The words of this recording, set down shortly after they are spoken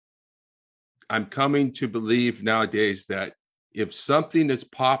I'm coming to believe nowadays that if something is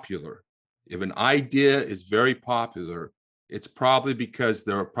popular, if an idea is very popular, it's probably because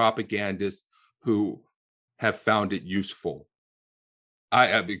there are propagandists who have found it useful.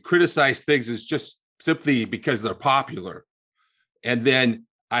 I mean, criticize things is just simply because they're popular. And then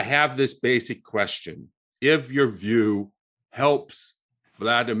I have this basic question. If your view helps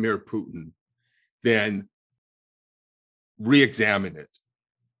Vladimir Putin, then re-examine it.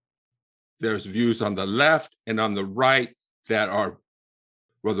 There's views on the left and on the right that are,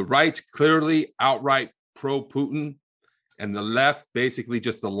 well, the right's clearly outright pro-Putin, and the left basically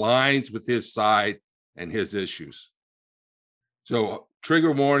just aligns with his side and his issues. So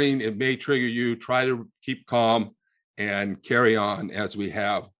trigger warning, it may trigger you. Try to keep calm and carry on as we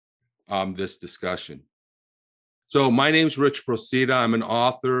have this discussion. So my name's Rich Procida. I'm an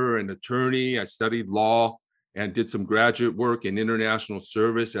author and attorney. I studied law and did some graduate work in international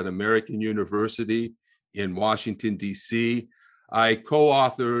service at American University in Washington, D.C. I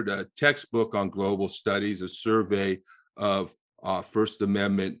co-authored a textbook on global studies, a survey of First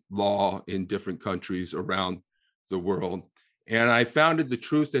Amendment law in different countries around the world. And I founded the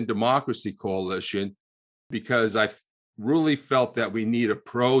Truth and Democracy Coalition because I really felt that we need a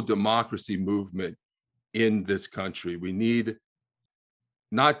pro-democracy movement in this country. We need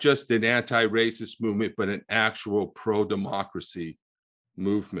not just an anti-racist movement, but an actual pro-democracy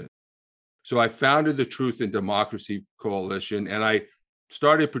movement. So I founded the Truth and Democracy Coalition, and I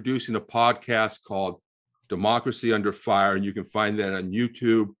started producing a podcast called Democracy Under Fire, and you can find that on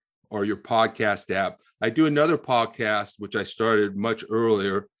YouTube or your podcast app. I do another podcast, which I started much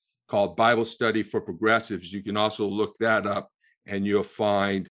earlier, called Bible Study for Progressives. You can also look that up, and you'll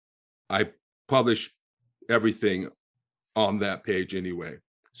find I publish everything on that page anyway.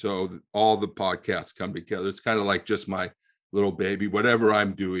 So all the podcasts come together. It's kind of like just my little baby. Whatever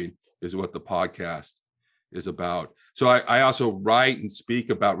I'm doing is what the podcast is about. So I also write and speak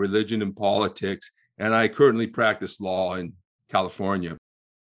about religion and politics, and I currently practice law in California.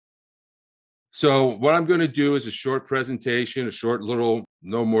 So what I'm going to do is a short presentation, a short little,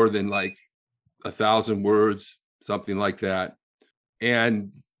 no more than like 1,000 words, something like that,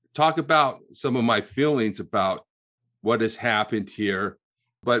 and talk about some of my feelings about what has happened here.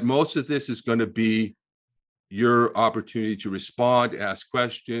 But most of this is going to be your opportunity to respond, ask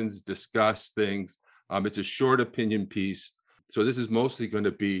questions, discuss things. It's a short opinion piece. So this is mostly going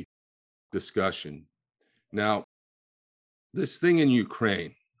to be discussion. Now, this thing in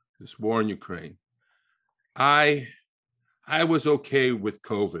Ukraine, this war in Ukraine, I was okay with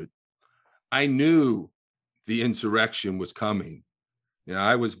COVID. I knew the insurrection was coming. You know,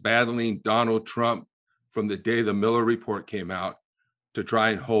 I was battling Donald Trump from the day the Mueller report came out to try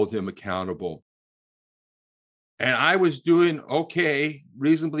and hold him accountable. And I was doing okay,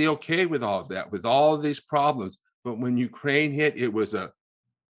 reasonably okay with all of that, with all of these problems. But when Ukraine hit,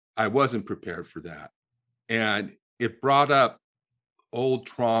 I wasn't prepared for that. And it brought up old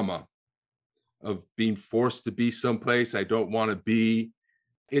trauma of being forced to be someplace I don't want to be.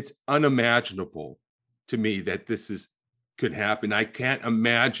 It's unimaginable to me that could happen. I can't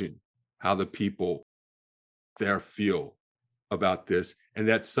imagine how the people there feel about this, and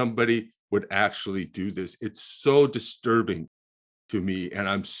that somebody would actually do this. It's so disturbing to me, and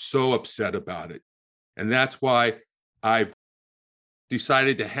I'm so upset about it. And that's why I've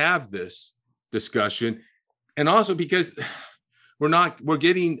decided to have this discussion. And also because we're not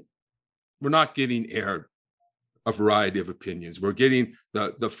getting aired a variety of opinions. We're getting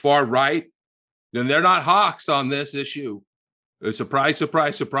the far right, and they're not hawks on this issue. Surprise,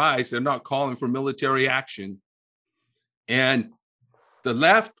 surprise, surprise. They're not calling for military action. And the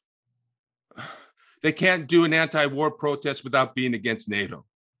left, they can't do an anti-war protest without being against NATO.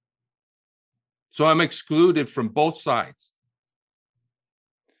 So I'm excluded from both sides.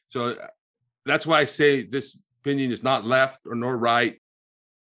 So that's why I say this opinion is not left or nor right.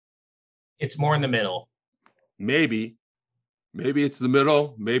 It's more in the middle. Maybe it's the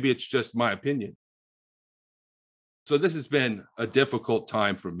middle. Maybe it's just my opinion. So this has been a difficult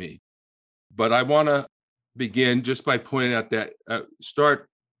time for me. But I want to begin just by pointing out that the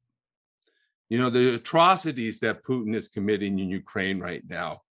atrocities that Putin is committing in Ukraine right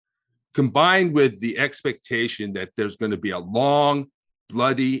now, combined with the expectation that there's going to be a long,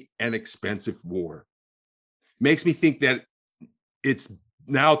 bloody, and expensive war, makes me think that it's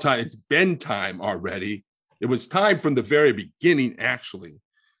now time. It's been time already. It was time from the very beginning, actually,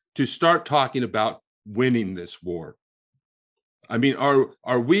 to start talking about winning this war. I mean,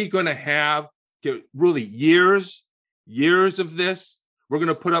 are we going to have really years of this? We're going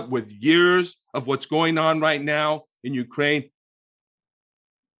to put up with years of what's going on right now in Ukraine.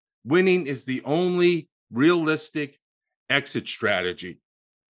 Winning is the only realistic exit strategy.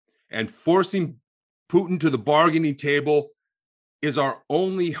 And forcing Putin to the bargaining table is our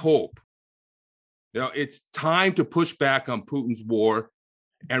only hope. It's time to push back on Putin's war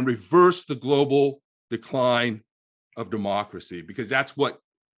and reverse the global decline of democracy, because that's what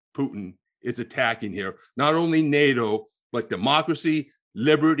Putin is attacking here. Not only NATO, but democracy,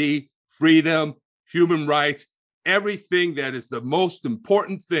 liberty, freedom, human rights, everything that is the most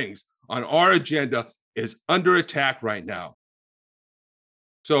important things on our agenda is under attack right now.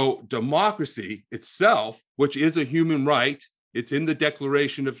 So democracy itself, which is a human right, it's in the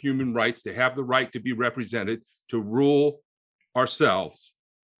Declaration of Human Rights to have the right to be represented, to rule ourselves,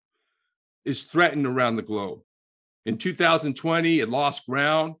 is threatened around the globe. In 2020, it lost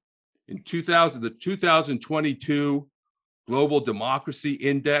ground. In the 2022 Global Democracy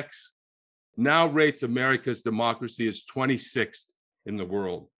Index now rates America's democracy as 26th in the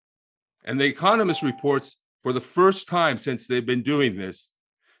world. And The Economist reports, for the first time since they've been doing this,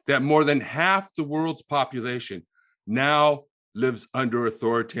 that more than half the world's population now lives under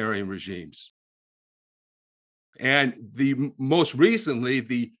authoritarian regimes. And most recently,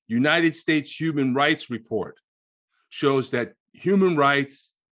 the United States Human Rights Report shows that human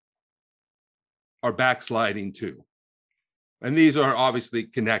rights are backsliding too. And these are obviously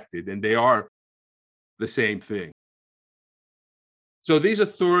connected, and they are the same thing. So these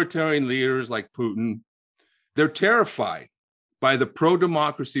authoritarian leaders like Putin, they're terrified by the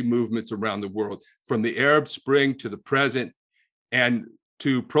pro-democracy movements around the world, from the Arab Spring to the present, and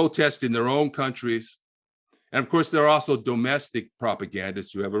to protest in their own countries. And of course, there are also domestic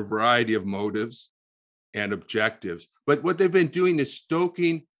propagandists who have a variety of motives and objectives. But what they've been doing is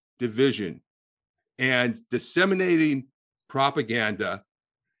stoking division and disseminating propaganda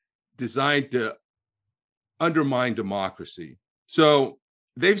designed to undermine democracy. So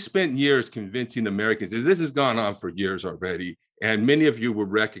they've spent years convincing Americans, and this has gone on for years already, and many of you will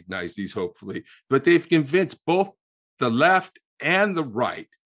recognize these, hopefully, but they've convinced both the left and the right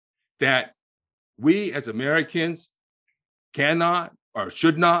that we as Americans cannot, or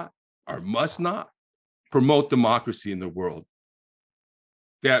should not, or must not promote democracy in the world.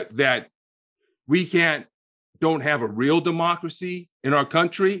 That we don't have a real democracy in our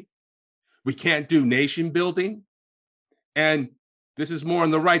country. We can't do nation building. And this is more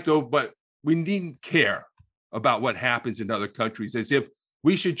on the right, though, but we needn't care about what happens in other countries, as if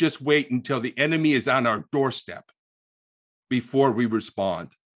we should just wait until the enemy is on our doorstep before we respond.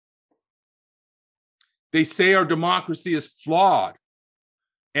 They say our democracy is flawed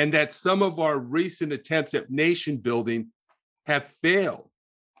and that some of our recent attempts at nation building have failed.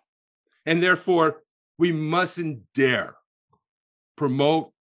 And therefore, we mustn't dare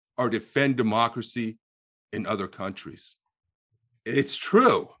promote or defend democracy in other countries. It's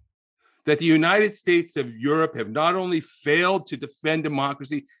true that the United States of Europe have not only failed to defend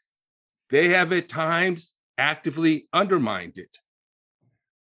democracy, they have at times actively undermined it.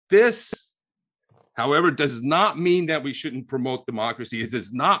 This, however, does not mean that we shouldn't promote democracy. It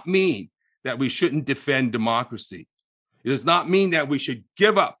does not mean that we shouldn't defend democracy. It does not mean that we should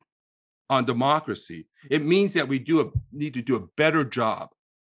give up on democracy. It means that we need to do a better job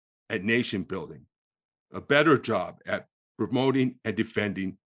at nation building, a better job at promoting and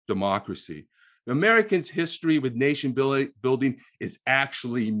defending democracy. Americans' history with nation building is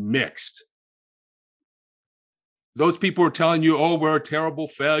actually mixed. Those people are telling you, oh, we're a terrible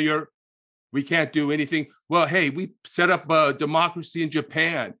failure. We can't do anything. Well, hey, we set up a democracy in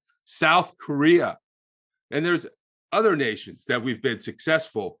Japan, South Korea, and there's other nations that we've been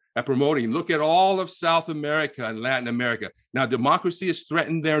successful at promoting. Look at all of South America and Latin America. Now, democracy is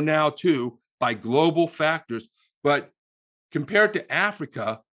threatened there now too by global factors, but compared to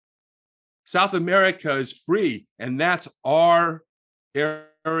Africa, South America is free, and that's our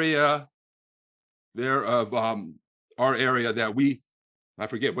area there of our area that I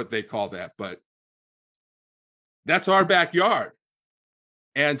forget what they call that, but that's our backyard.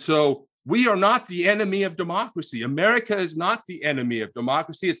 And so we are not the enemy of democracy. America is not the enemy of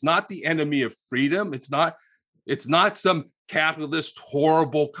democracy. It's not the enemy of freedom. It's not some capitalist,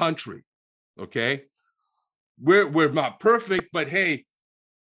 horrible country, okay? We're not perfect, but hey,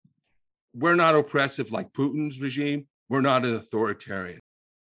 we're not oppressive like Putin's regime. We're not an authoritarian.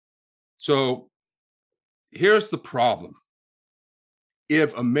 So here's the problem.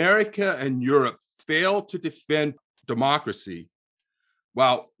 If America and Europe fail to defend democracy,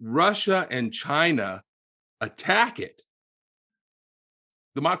 while Russia and China attack it,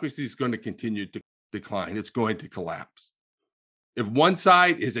 democracy is going to continue to decline. It's going to collapse. If one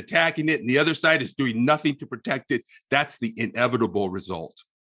side is attacking it and the other side is doing nothing to protect it, that's the inevitable result.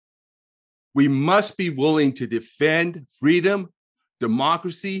 We must be willing to defend freedom,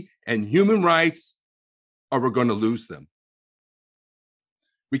 democracy, and human rights, or we're going to lose them.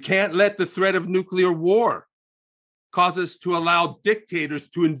 We can't let the threat of nuclear war cause us to allow dictators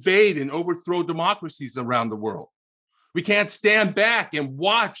to invade and overthrow democracies around the world. We can't stand back and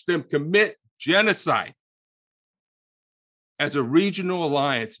watch them commit genocide. As a regional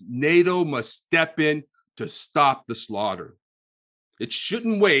alliance, NATO must step in to stop the slaughter. It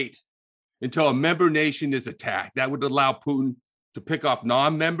shouldn't wait until a member nation is attacked. That would allow Putin to pick off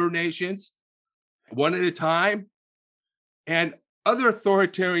non-member nations one at a time. And other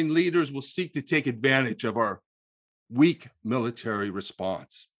authoritarian leaders will seek to take advantage of our weak military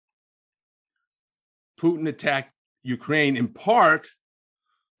response. Putin attacked Ukraine in part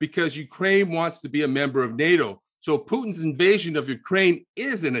because Ukraine wants to be a member of NATO. So Putin's invasion of Ukraine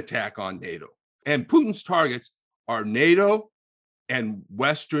is an attack on NATO. And Putin's targets are NATO and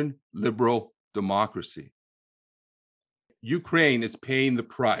Western liberal democracy. Ukraine is paying the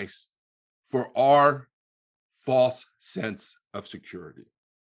price for our false sense of security.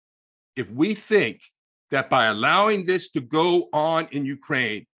 If we think that by allowing this to go on in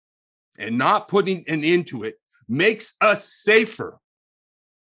Ukraine and not putting an end to it makes us safer,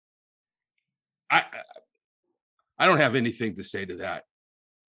 I don't have anything to say to that.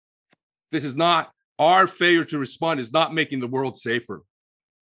 This is not, our failure to respond is not making the world safer.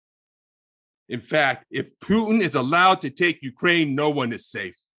 In fact, if Putin is allowed to take Ukraine, no one is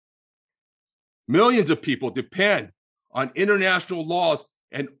safe. Millions of people depend on international laws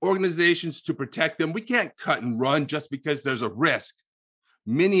and organizations to protect them. We can't cut and run just because there's a risk.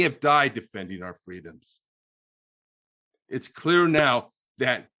 Many have died defending our freedoms. It's clear now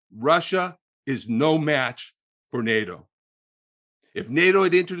that Russia is no match for NATO. If NATO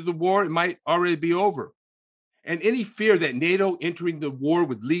had entered the war, it might already be over. And any fear that NATO entering the war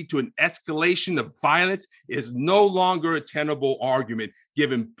would lead to an escalation of violence is no longer a tenable argument,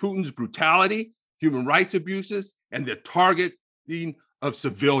 given Putin's brutality, human rights abuses, and the targeting of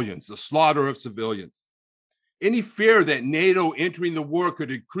civilians, the slaughter of civilians. Any fear that NATO entering the war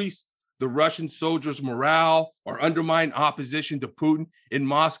could increase the Russian soldiers' morale or undermine opposition to Putin in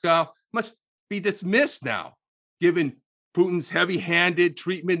Moscow must be dismissed now, given Putin's heavy-handed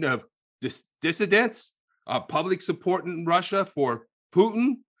treatment of dissidents, public support in Russia for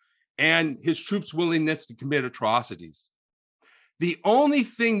Putin, and his troops' willingness to commit atrocities. The only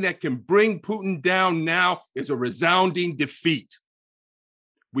thing that can bring Putin down now is a resounding defeat.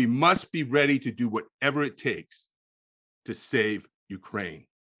 We must be ready to do whatever it takes to save Ukraine.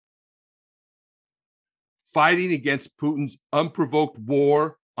 Fighting against Putin's unprovoked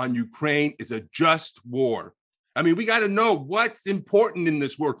war on Ukraine is a just war. I mean, we got to know what's important in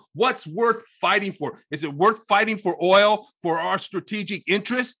this world. What's worth fighting for? Is it worth fighting for oil for our strategic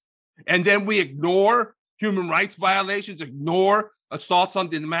interest? And then we ignore human rights violations, ignore assaults on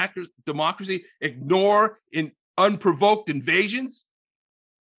democracy, ignore unprovoked invasions?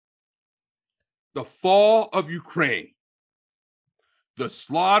 The fall of Ukraine, the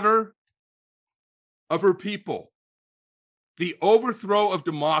slaughter of her people, the overthrow of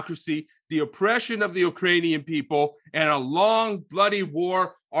democracy, the oppression of the Ukrainian people, and a long, bloody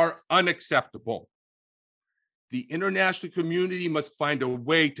war are unacceptable. The international community must find a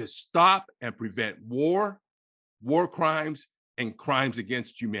way to stop and prevent war crimes, and crimes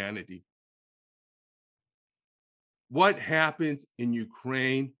against humanity. What happens in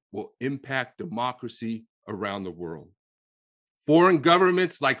Ukraine will impact democracy around the world. Foreign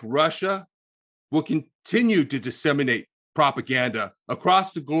governments like Russia will continue to disseminate propaganda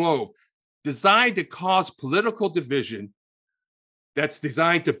across the globe designed to cause political division that's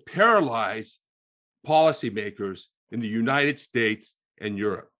designed to paralyze policymakers in the United States and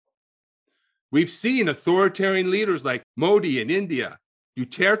Europe. We've seen authoritarian leaders like Modi in India,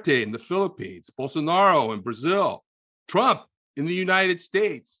 Duterte in the Philippines, Bolsonaro in Brazil, Trump in the United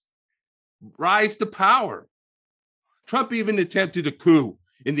States rise to power. Trump even attempted a coup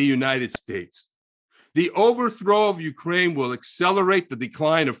in the United States. The overthrow of Ukraine will accelerate the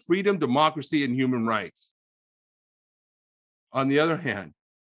decline of freedom, democracy, and human rights. On the other hand,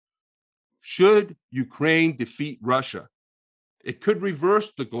 should Ukraine defeat Russia, it could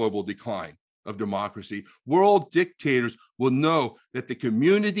reverse the global decline of democracy. World dictators will know that the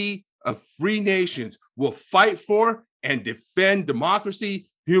community of free nations will fight for and defend democracy,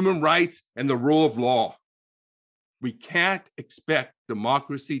 human rights, and the rule of law. We can't expect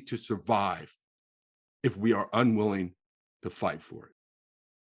democracy to survive if we are unwilling to fight for it.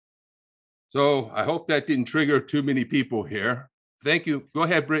 So I hope that didn't trigger too many people here. Thank you. Go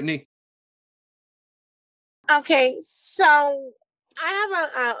ahead, Brittany. Okay, so I have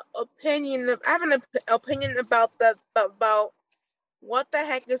a opinion. I have an opinion about about what the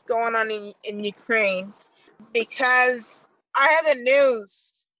heck is going on in Ukraine, because I had the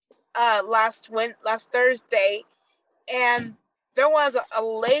news last Thursday, and there was a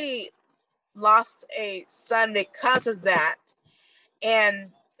lady lost a son because of that,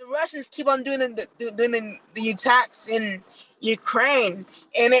 and the Russians keep on doing the attacks in Ukraine,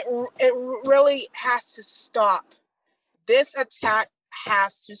 and it really has to stop. This attack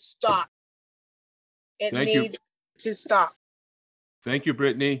has to stop. It Thank you. needs to stop. Thank you,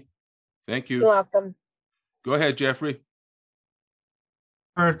 Brittany. Thank you. You're welcome. Go ahead, Jeffrey.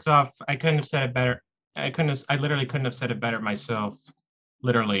 First off, I couldn't have said it better. I literally couldn't have said it better myself.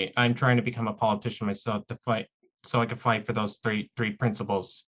 Literally, I'm trying to become a politician myself to fight, so I can fight for those three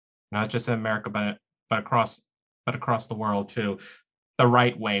principles, not just in America, but across the world too, the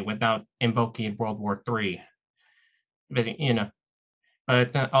right way without invoking World War III.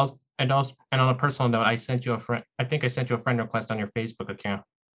 But also, and on a personal note, I sent you a friend. I think I sent you a friend request on your Facebook account.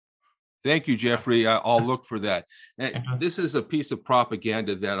 Thank you, Jeffrey. I'll look for that. And this is a piece of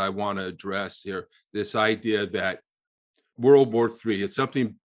propaganda that I want to address here. This idea that World War III, it's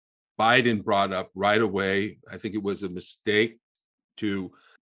something Biden brought up right away. I think it was a mistake to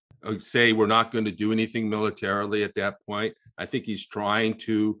say we're not going to do anything militarily at that point. I think he's trying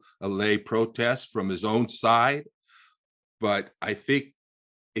to allay protests from his own side, but I think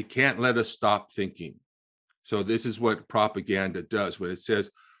it can't let us stop thinking. So this is what propaganda does when it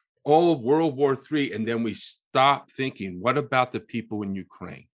says, oh, World War III, and then we stop thinking, what about the people in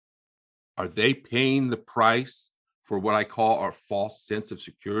Ukraine? Are they paying the price for what I call our false sense of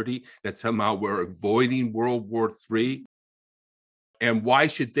security, that somehow we're avoiding World War III? And why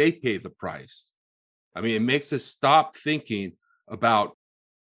should they pay the price? I mean, it makes us stop thinking about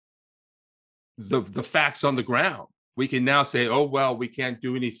the facts on the ground. We can now say, oh, well, we can't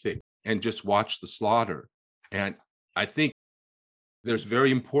do anything and just watch the slaughter. And I think there's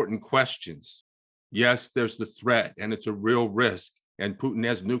very important questions. Yes, there's the threat, and it's a real risk, and Putin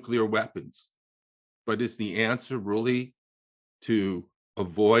has nuclear weapons. But is the answer really to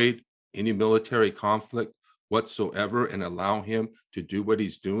avoid any military conflict whatsoever and allow him to do what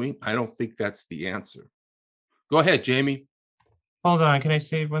he's doing? I don't think that's the answer. Go ahead, Jamie. Hold on, can I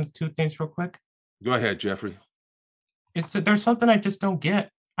say two things real quick? Go ahead, Jeffrey. There's something I just don't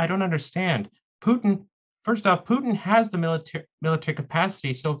get. I don't understand. First off, Putin has the military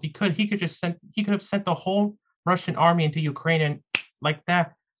capacity. So if he could have sent the whole Russian army into Ukraine, and like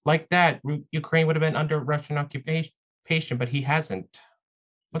that, Ukraine would have been under Russian occupation, but he hasn't.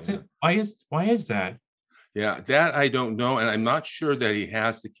 Why is that? Yeah, that I don't know. And I'm not sure that he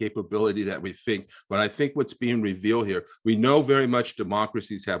has the capability that we think. But I think what's being revealed here, we know very much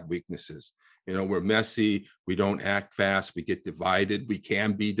democracies have weaknesses. We're messy. We don't act fast. We get divided. We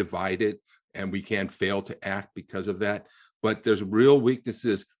can be divided, and we can fail to act because of that. But there's real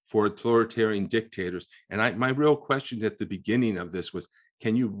weaknesses for authoritarian dictators. And my real question at the beginning of this was,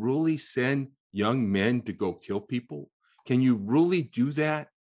 can you really send young men to go kill people? Can you really do that?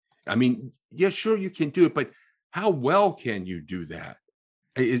 I mean, yeah, sure, you can do it, but how well can you do that?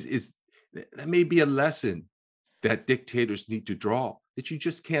 That may be a lesson that dictators need to draw, that you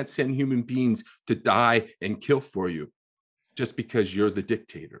just can't send human beings to die and kill for you just because you're the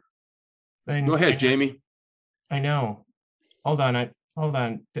dictator. Go ahead, Jamie. I know. Hold on.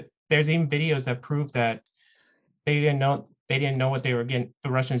 There's even videos that prove that they didn't know what they were getting. The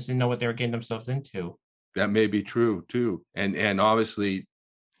Russians didn't know what they were getting themselves into. That may be true too. And obviously,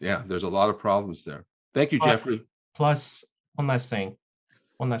 yeah, there's a lot of problems there. Thank you, Jeffrey. Plus, one last thing.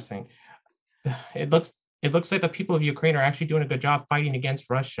 It looks like the people of Ukraine are actually doing a good job fighting against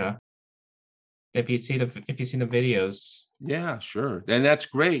Russia. If you see the videos. Yeah, sure. And that's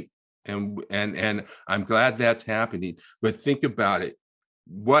great. And I'm glad that's happening. But think about it.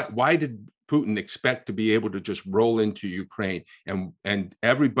 Why did Putin expect to be able to just roll into Ukraine and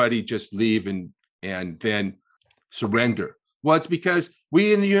everybody just leave and then surrender? Well, it's because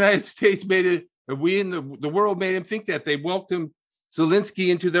we in the United States we in the world made him think that. They welcomed Zelensky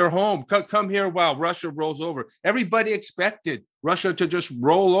into their home. Come here while Russia rolls over. Everybody expected Russia to just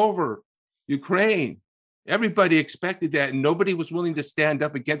roll over Ukraine. Everybody expected that, and nobody was willing to stand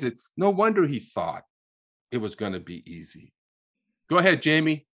up against it. No wonder he thought it was going to be easy. Go ahead,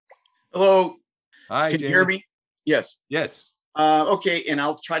 Jamie. Hello. Hi, Can Jamie. you hear me? Yes. Yes. Okay, and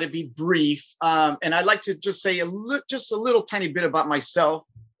I'll try to be brief. And I'd like to just say just a little tiny bit about myself.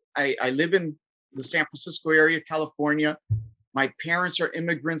 I live in the San Francisco area, California. My parents are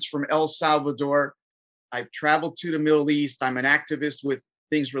immigrants from El Salvador. I've traveled to the Middle East. I'm an activist with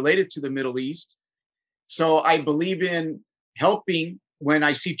things related to the Middle East. So I believe in helping when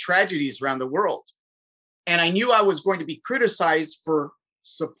I see tragedies around the world. And I knew I was going to be criticized for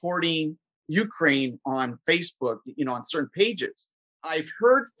supporting Ukraine on Facebook, on certain pages. I've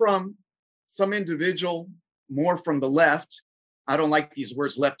heard from some individual, more from the left. I don't like these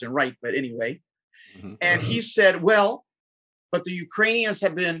words left and right, but anyway. Mm-hmm. And he said, well, but the Ukrainians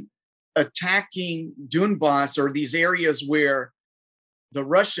have been attacking Donbass, or these areas where the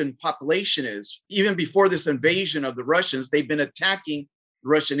Russian population is. Even before this invasion of the Russians, they've been attacking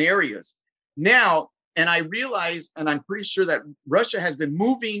Russian areas. Now, and I realize, and I'm pretty sure that Russia has been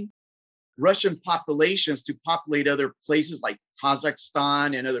moving Russian populations to populate other places like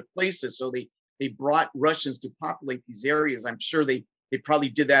Kazakhstan and other places. So they brought Russians to populate these areas. I'm sure they probably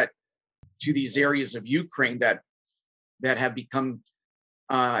did that to these areas of Ukraine that have become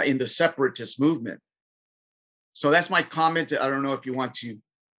in the separatist movement. So that's my comment. I don't know if you want to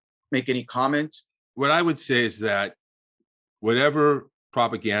make any comment. What I would say is that whatever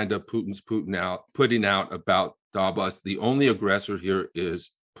propaganda Putin's putting out about Donbass, the only aggressor here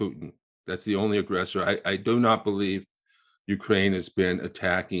is Putin. That's the only aggressor. I do not believe Ukraine has been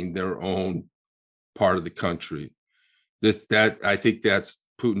attacking their own part of the country. I think that's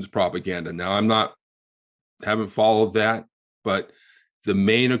Putin's propaganda. Now, haven't followed that, but the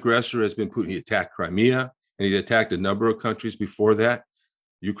main aggressor has been Putin. He attacked Crimea, and he attacked a number of countries before that.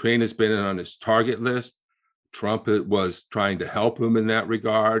 Ukraine has been on his target list. Trump was trying to help him in that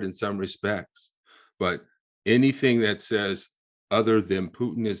regard in some respects. But anything that says other than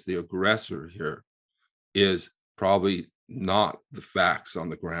Putin is the aggressor here is probably not the facts on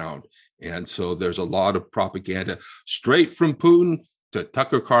the ground. And so there's a lot of propaganda straight from Putin to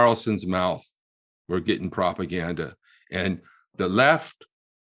Tucker Carlson's mouth. We're getting propaganda. And the left,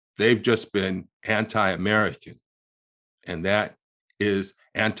 they've just been anti-American. And that is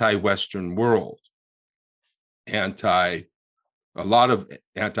anti-Western world, a lot of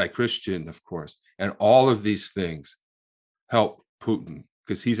anti-Christian, of course. And all of these things help Putin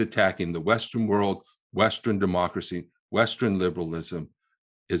because he's attacking the Western world, Western democracy, Western liberalism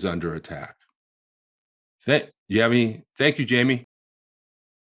is under attack. Thank you, Jamie.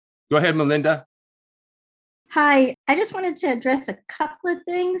 Go ahead, Melinda. Hi, I just wanted to address a couple of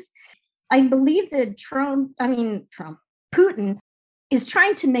things. I believe that Putin is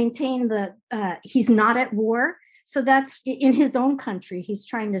trying to maintain he's not at war. So that's in his own country. He's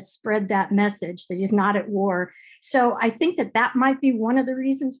trying to spread that message that he's not at war. So I think that might be one of the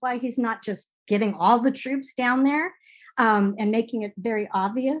reasons why he's not just getting all the troops down there and making it very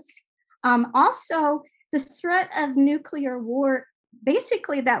obvious. Also, the threat of nuclear war,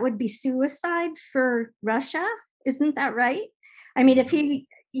 basically that would be suicide for Russia. Isn't that right? I mean, if he,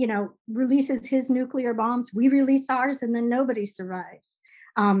 releases his nuclear bombs, we release ours and then nobody survives.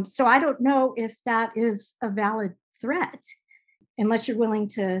 So I don't know if that is a valid threat unless you're willing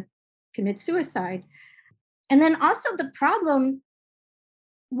to commit suicide. And then also the problem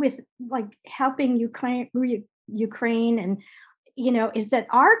with helping Ukraine and, is that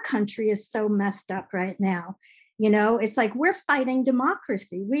our country is so messed up right now. It's like we're fighting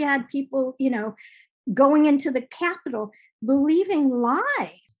democracy. We had people, going into the Capitol, believing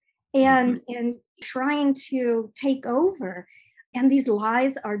lies and trying to take over. And these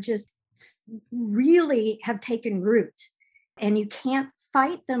lies are just really have taken root, and you can't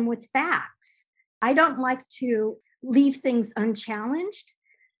fight them with facts. I don't like to leave things unchallenged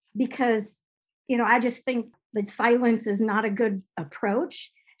because, I just think that silence is not a good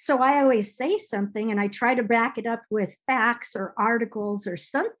approach. So I always say something and I try to back it up with facts or articles or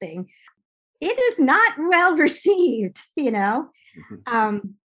something. It is not well received, And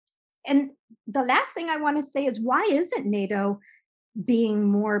the last thing I want to say is, why isn't NATO being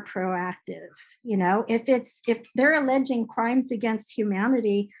more proactive? If they're alleging crimes against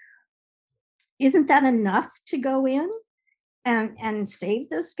humanity, isn't that enough to go in and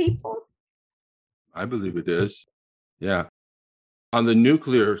save those people? I believe it is. Yeah. On the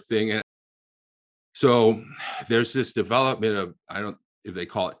nuclear thing, so there's this development of, I don't know if they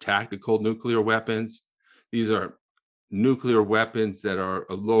call it tactical nuclear weapons. These are nuclear weapons that are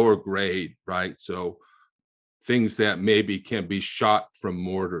a lower grade, right? So things that maybe can be shot from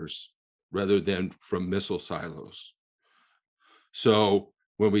mortars rather than from missile silos. So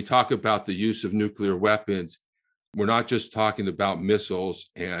when we talk about the use of nuclear weapons, we're not just talking about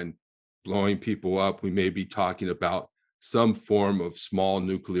missiles and blowing people up. We may be talking about some form of small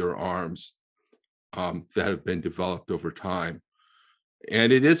nuclear arms that have been developed over time.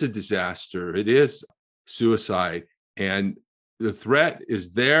 And it is a disaster. It is suicide. And the threat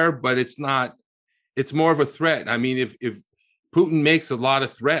is there, but it's not, it's more of a threat. I mean, if Putin makes a lot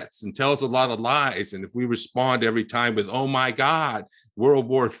of threats and tells a lot of lies. And if we respond every time with, oh my God, World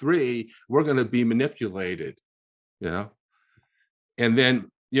War III, we're going to be manipulated, you know? And then,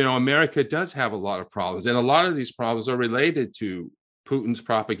 America does have a lot of problems. And a lot of these problems are related to Putin's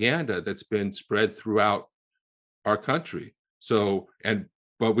propaganda that's been spread throughout our country.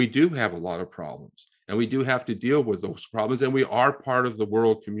 But we do have a lot of problems, and we do have to deal with those problems. And we are part of the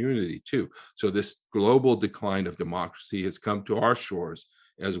world community too. So this global decline of democracy has come to our shores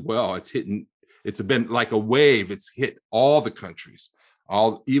as well. It's been like a wave. It's hit all the countries,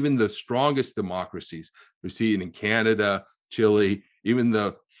 even the strongest democracies. We see it in Canada, Chile, even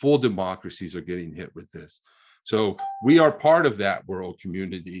the full democracies are getting hit with this. So we are part of that world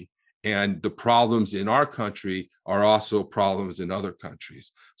community. And the problems in our country are also problems in other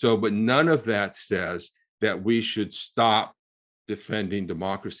countries. But none of that says that we should stop defending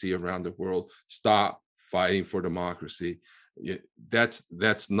democracy around the world, stop fighting for democracy.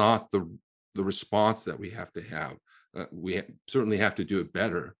 That's not the response that we have to have. We certainly have to do it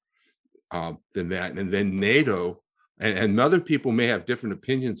better than that. And then NATO, and other people may have different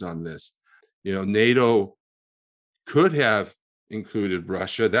opinions on this. NATO could have included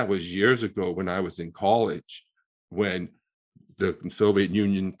Russia. That was years ago when I was in college, when the Soviet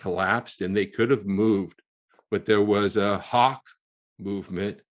Union collapsed, and they could have moved. But there was a hawk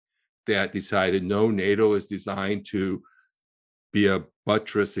movement that decided, no, NATO is designed to be a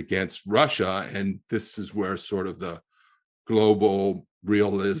buttress against Russia. And this is where sort of the global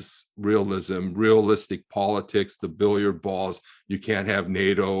realistic politics, the billiard balls, you can't have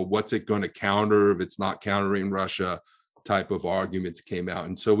NATO. What's it going to counter if it's not countering Russia? Type of arguments came out.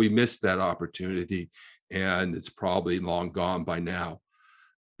 And so we missed that opportunity, and it's probably long gone by now.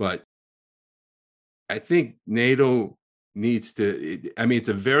 But I think NATO needs to, it's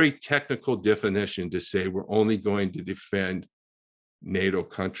a very technical definition to say we're only going to defend NATO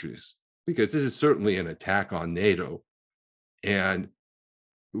countries, because this is certainly an attack on NATO. And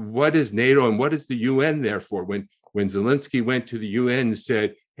what is NATO and what is the UN there for? When Zelensky went to the UN and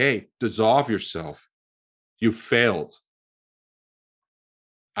said, hey, dissolve yourself, you failed.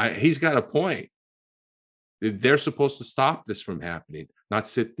 He's got a point. They're supposed to stop this from happening, not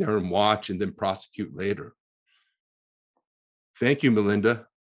sit there and watch and then prosecute later. Thank you, Melinda.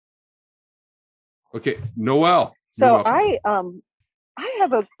 Okay, Noelle. So Noelle. I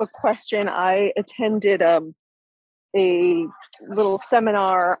have a question. I attended a little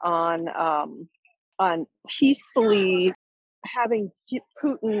seminar on peacefully having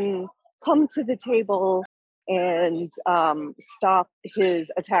Putin come to the table and stop his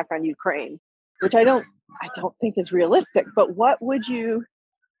attack on Ukraine, which I don't think is realistic. But what would you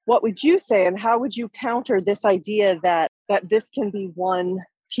say, and how would you counter this idea that this can be won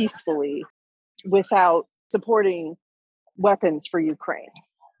peacefully without supporting weapons for Ukraine?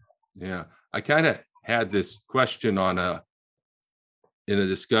 Yeah, I kind of had this question in a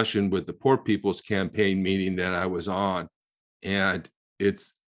discussion with the Poor People's Campaign meeting that I was on, and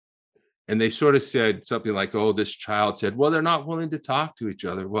they sort of said something like, "Oh, this child said, well, they're not willing to talk to each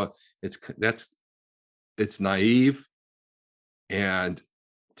other." Well, it's naive, and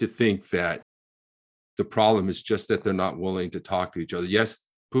to think that the problem is just that they're not willing to talk to each other. Yes,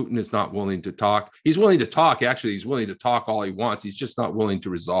 Putin is not willing to talk. He's willing to talk. Actually, he's willing to talk all he wants. He's just not willing to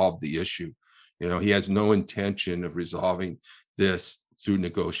resolve the issue. He has no intention of resolving this through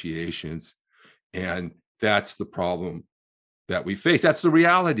negotiations. And that's the problem that we face. That's the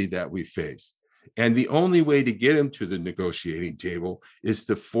reality that we face. And the only way to get him to the negotiating table is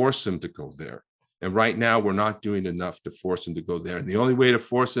to force him to go there. And right now, we're not doing enough to force him to go there. And the only way to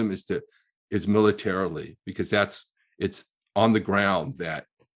force him is militarily, because it's on the ground that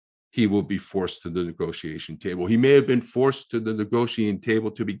he will be forced to the negotiation table. He may have been forced to the negotiating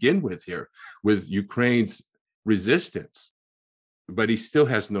table to begin with here, with Ukraine's resistance, but he still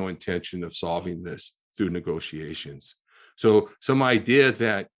has no intention of solving this through negotiations. So some idea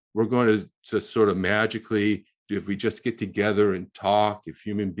that we're going to sort of magically, if we just get together and talk, if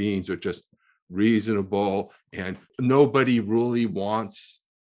human beings are just reasonable and nobody really wants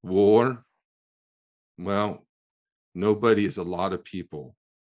war, well, nobody is a lot of people.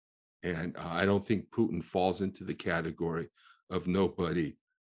 And I don't think Putin falls into the category of nobody.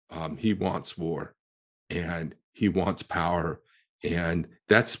 He wants war and he wants power. And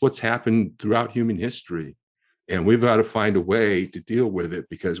that's what's happened throughout human history. And we've got to find a way to deal with it,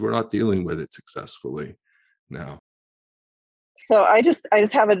 because we're not dealing with it successfully now. So I just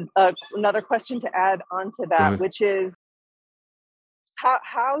have another question to add on to that, which is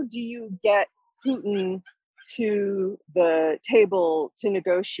how do you get Putin to the table to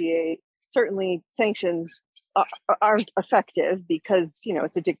negotiate? Certainly sanctions aren't effective because, you know,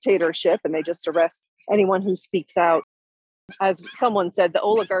 it's a dictatorship and they just arrest anyone who speaks out. As someone said, the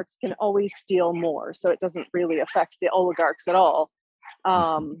oligarchs can always steal more, so it doesn't really affect the oligarchs at all.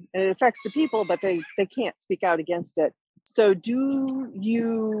 It affects the people, but they can't speak out against it. So do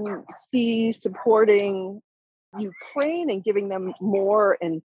you see supporting Ukraine and giving them more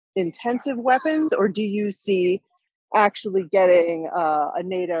and intensive weapons, or do you see actually getting a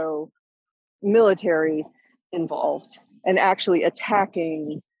NATO military involved and actually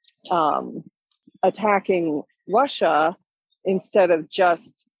attacking Russia instead of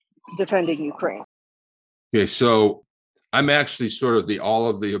just defending Ukraine? Okay, so I'm actually sort of the all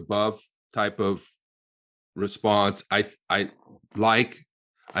of the above type of response. I'm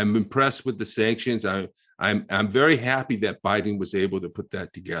impressed with the sanctions. I'm very happy that Biden was able to put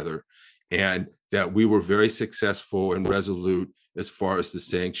that together, and that we were very successful and resolute as far as the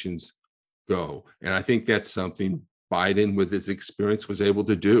sanctions go. And I think that's something Biden, with his experience, was able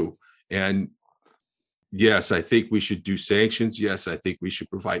to do. And yes, I think we should do sanctions. Yes, I think we should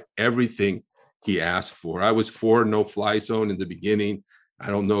provide everything he asked for. I was for no-fly zone in the beginning. I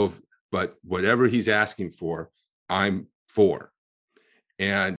don't know if, but whatever he's asking for, I'm for.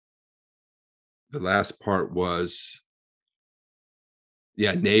 And the last part was,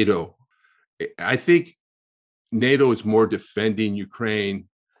 yeah, NATO. I think NATO is more defending Ukraine.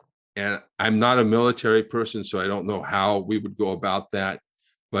 And I'm not a military person, so I don't know how we would go about that.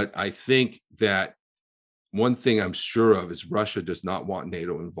 But I think that one thing I'm sure of is Russia does not want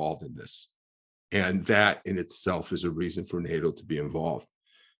NATO involved in this. And that in itself is a reason for NATO to be involved.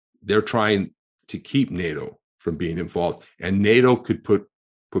 They're trying to keep NATO from being involved. And NATO could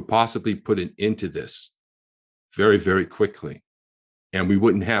possibly put an end to this very, very quickly. And we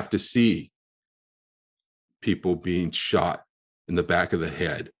wouldn't have to see people being shot in the back of the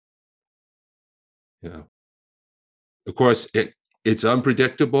head. Yeah. Of course, it's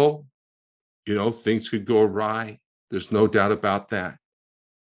unpredictable. You know, things could go awry. There's no doubt about that.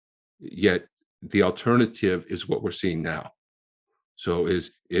 Yet the alternative is what we're seeing now. So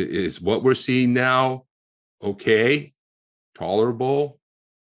is what we're seeing now okay, tolerable,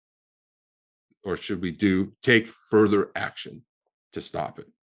 or should we take further action to stop it?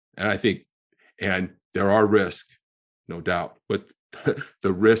 And I think, and there are risks, no doubt, but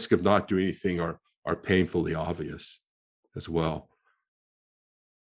the risk of not doing anything are painfully obvious as well.